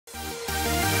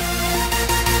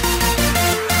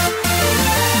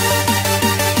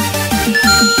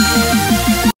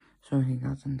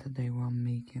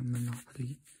making a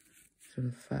Monopoly. So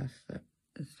the first step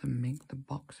is to make the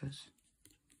boxes.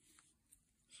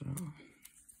 So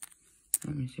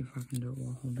let me see if I can do it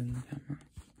while holding the camera.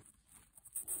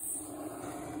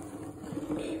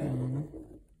 Okay.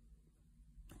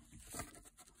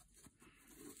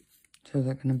 So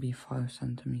they're going to be 5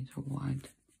 centimeters wide.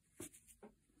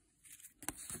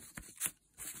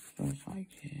 So it's like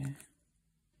here.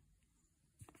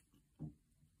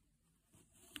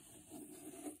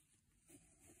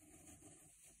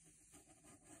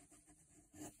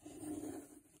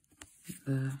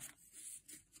 There.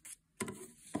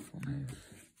 5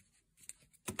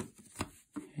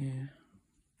 here.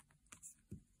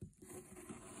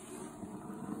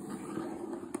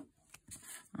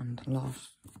 And the last,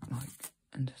 like,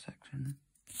 intersection.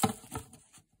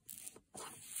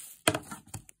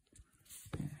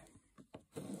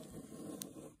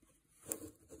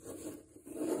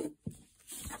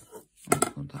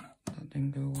 Oh, that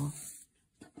didn't go well.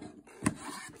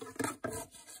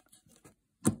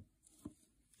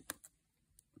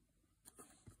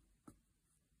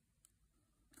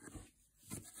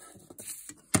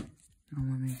 Now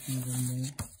we're making one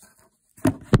more.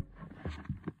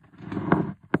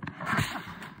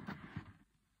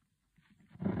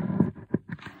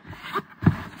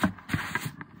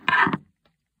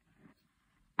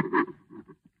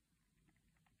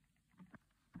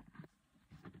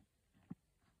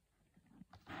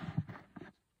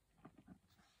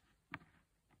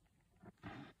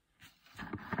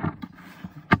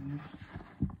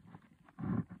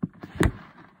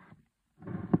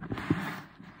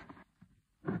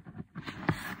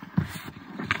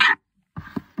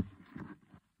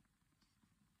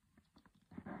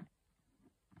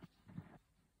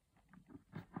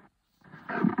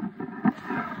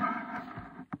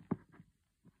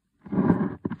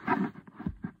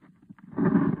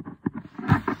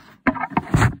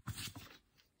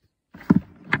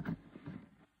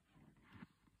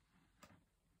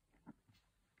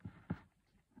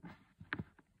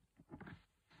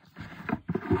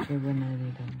 Okay, we're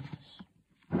nearly done, guys.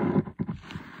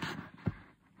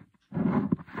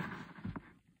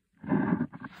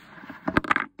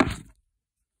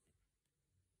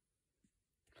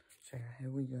 So here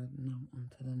we go, now on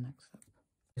to the next step.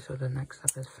 So the next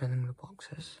step is filling the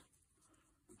boxes.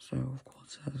 So of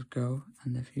course it says go,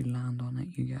 and if you land on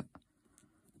it you get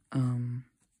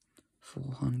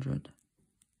 400.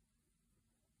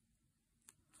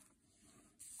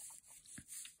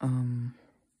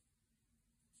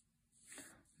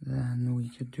 Then we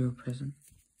could do a prison.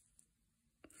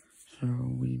 So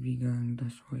we'd be going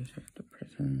this way, so the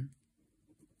prison.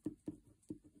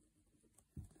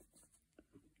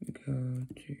 Go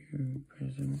to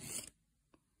prison.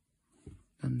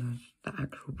 Then there's the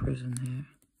actual prison here.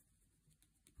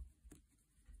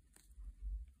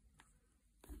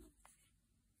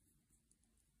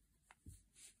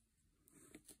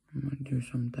 I'm gonna do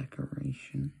some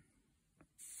decoration.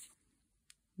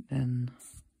 Then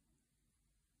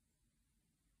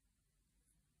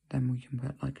we can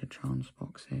put like a chance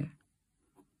box here.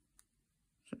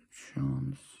 So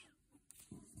chance.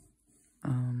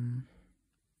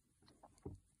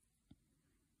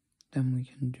 Then we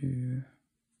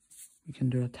can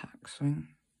do a tax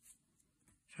thing.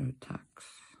 So tax.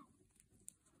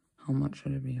 How much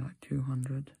should it be? Like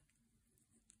 200.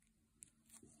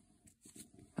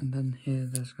 And then here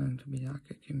there's going to be like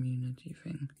a community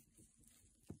thing.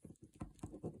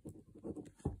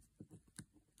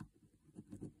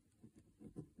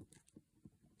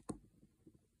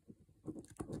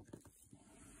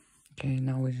 Okay,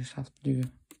 now we just have to do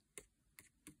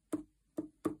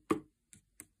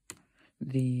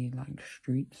the like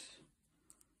streets.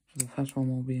 So the first one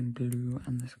will be in blue,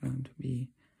 and there's going to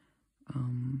be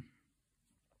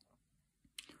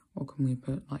what can we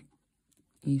put, like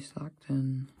East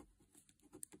Acton.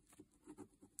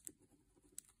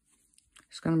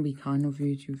 It's gonna be kind of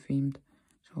YouTube themed,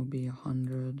 so it'll be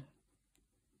 100.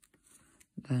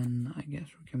 Then I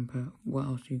guess we can put, what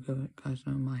else do you guys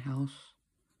know, my house.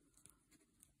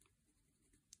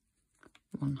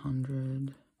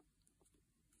 100.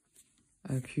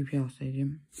 QPR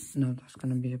Stadium. No, that's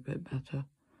gonna be a bit better.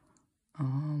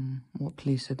 What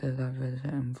place did I visit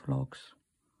in vlogs?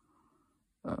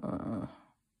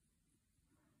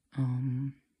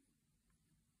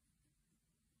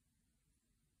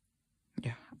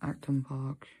 Yeah, Acton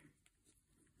Park.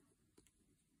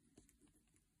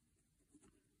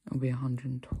 It'll be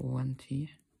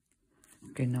 120.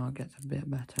 Okay, now it gets a bit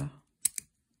better.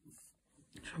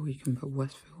 So we can put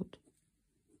Westfield.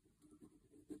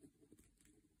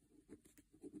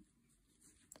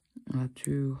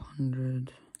 $200.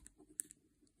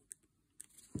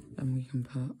 then we can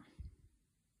put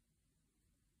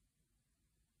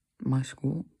my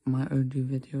school. My OG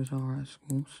videos are at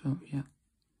school, so yeah,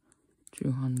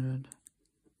 200.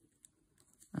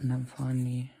 And then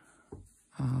finally,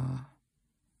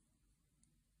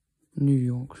 New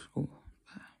York school.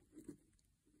 There.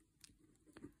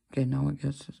 Okay, now it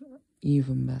gets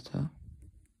even better.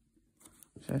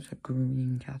 So it's a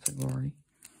green category.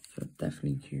 So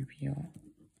definitely QPR.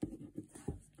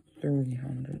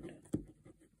 300.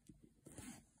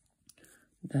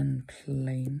 Then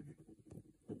plain.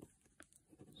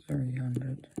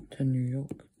 300 to New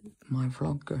York. My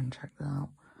vlog, go and check that out.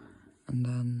 And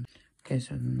then, okay,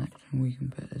 so the next thing we can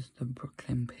put is the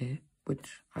Brooklyn Pier,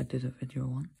 which I did a video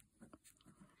on.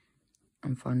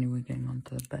 And finally we're getting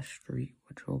onto the best street,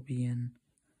 which will be in,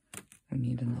 we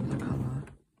need another colour,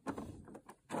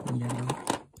 yellow.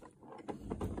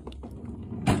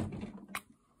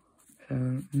 So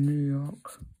New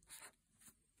York,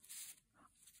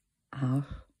 half,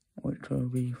 which will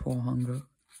be 400.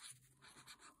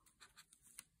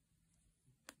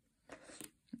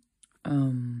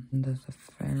 There's a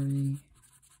ferry,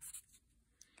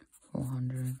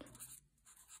 400.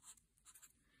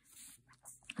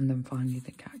 And then finally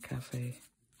the cat cafe,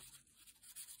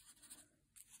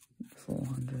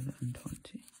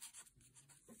 420.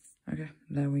 Okay,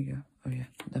 there we go. Oh yeah,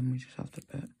 then we just have to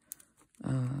put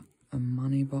a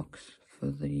money box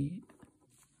for the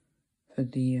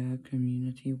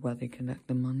community where they collect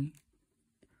the money,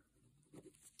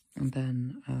 and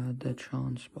then the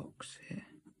chance box here.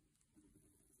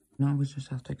 Now we just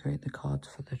have to create the cards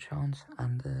for the chance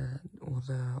and all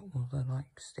the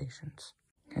like stations.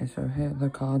 Okay, so here are the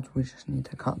cards. We just need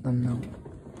to cut them now.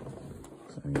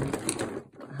 So yeah,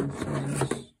 I have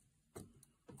scissors.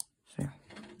 So yeah,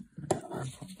 I'll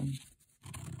cut them.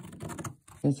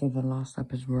 Okay, so the last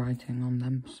step is writing on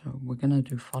them. So we're gonna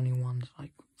do funny ones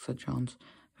like for chance.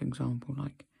 For example,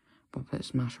 like Puppet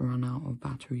Smash run out of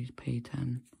batteries, pay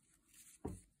 10.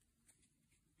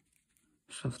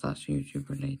 Stuff that's YouTube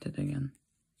related again.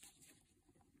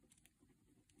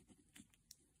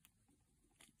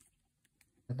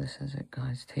 This is it,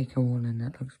 guys. Take it all in.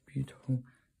 It looks beautiful.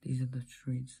 These are the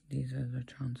streets. These are the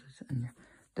chances. And yeah,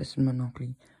 this is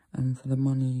Monopoly. And for the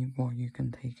money, well, you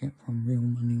can take it from real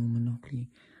money or Monopoly.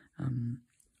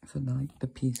 For the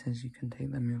pieces, you can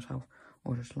take them yourself,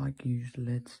 or just like use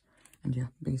lids. And yeah,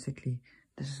 basically,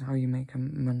 this is how you make a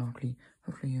Monopoly.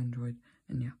 Hopefully you enjoyed.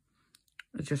 And yeah,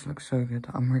 it just looks so good.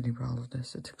 I'm really proud of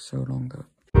this. It took so long though.